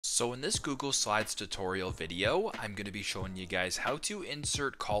So in this Google Slides tutorial video, I'm going to be showing you guys how to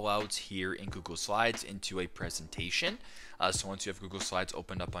insert callouts here in Google Slides into a presentation. So once you have Google Slides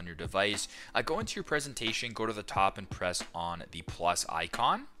opened up on your device, go into your presentation, go to the top and press on the plus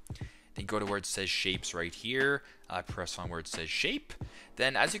icon. Then go to where it says shapes right here, press on where it says shape.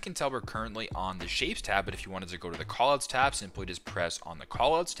 Then as you can tell, we're currently on the shapes tab, but if you wanted to go to the callouts tab, simply just press on the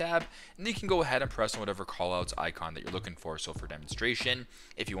callouts tab, and then you can go ahead and press on whatever callouts icon that you're looking for. So for demonstration,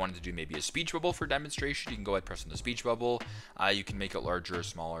 if you wanted to do maybe a speech bubble for demonstration, you can go ahead and press on the speech bubble. You can make it larger or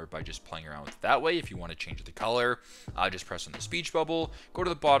smaller by just playing around with it that way. If you want to change the color, just press on the speech bubble, go to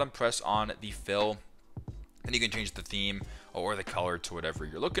the bottom, press on the fill. And you can change the theme or the color to whatever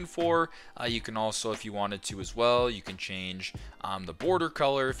you're looking for. You can also, if you wanted to as well, you can change the border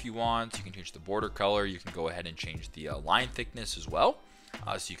color if you want. You can change the border color. You can go ahead and change the line thickness as well.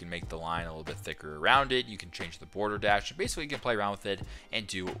 So you can make the line a little bit thicker around it. You can change the border dash. Basically, you can play around with it and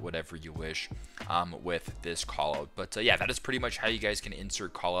do whatever you wish with this callout. But yeah, that is pretty much how you guys can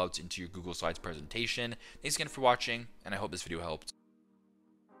insert callouts into your Google Slides presentation. Thanks again for watching, and I hope this video helped.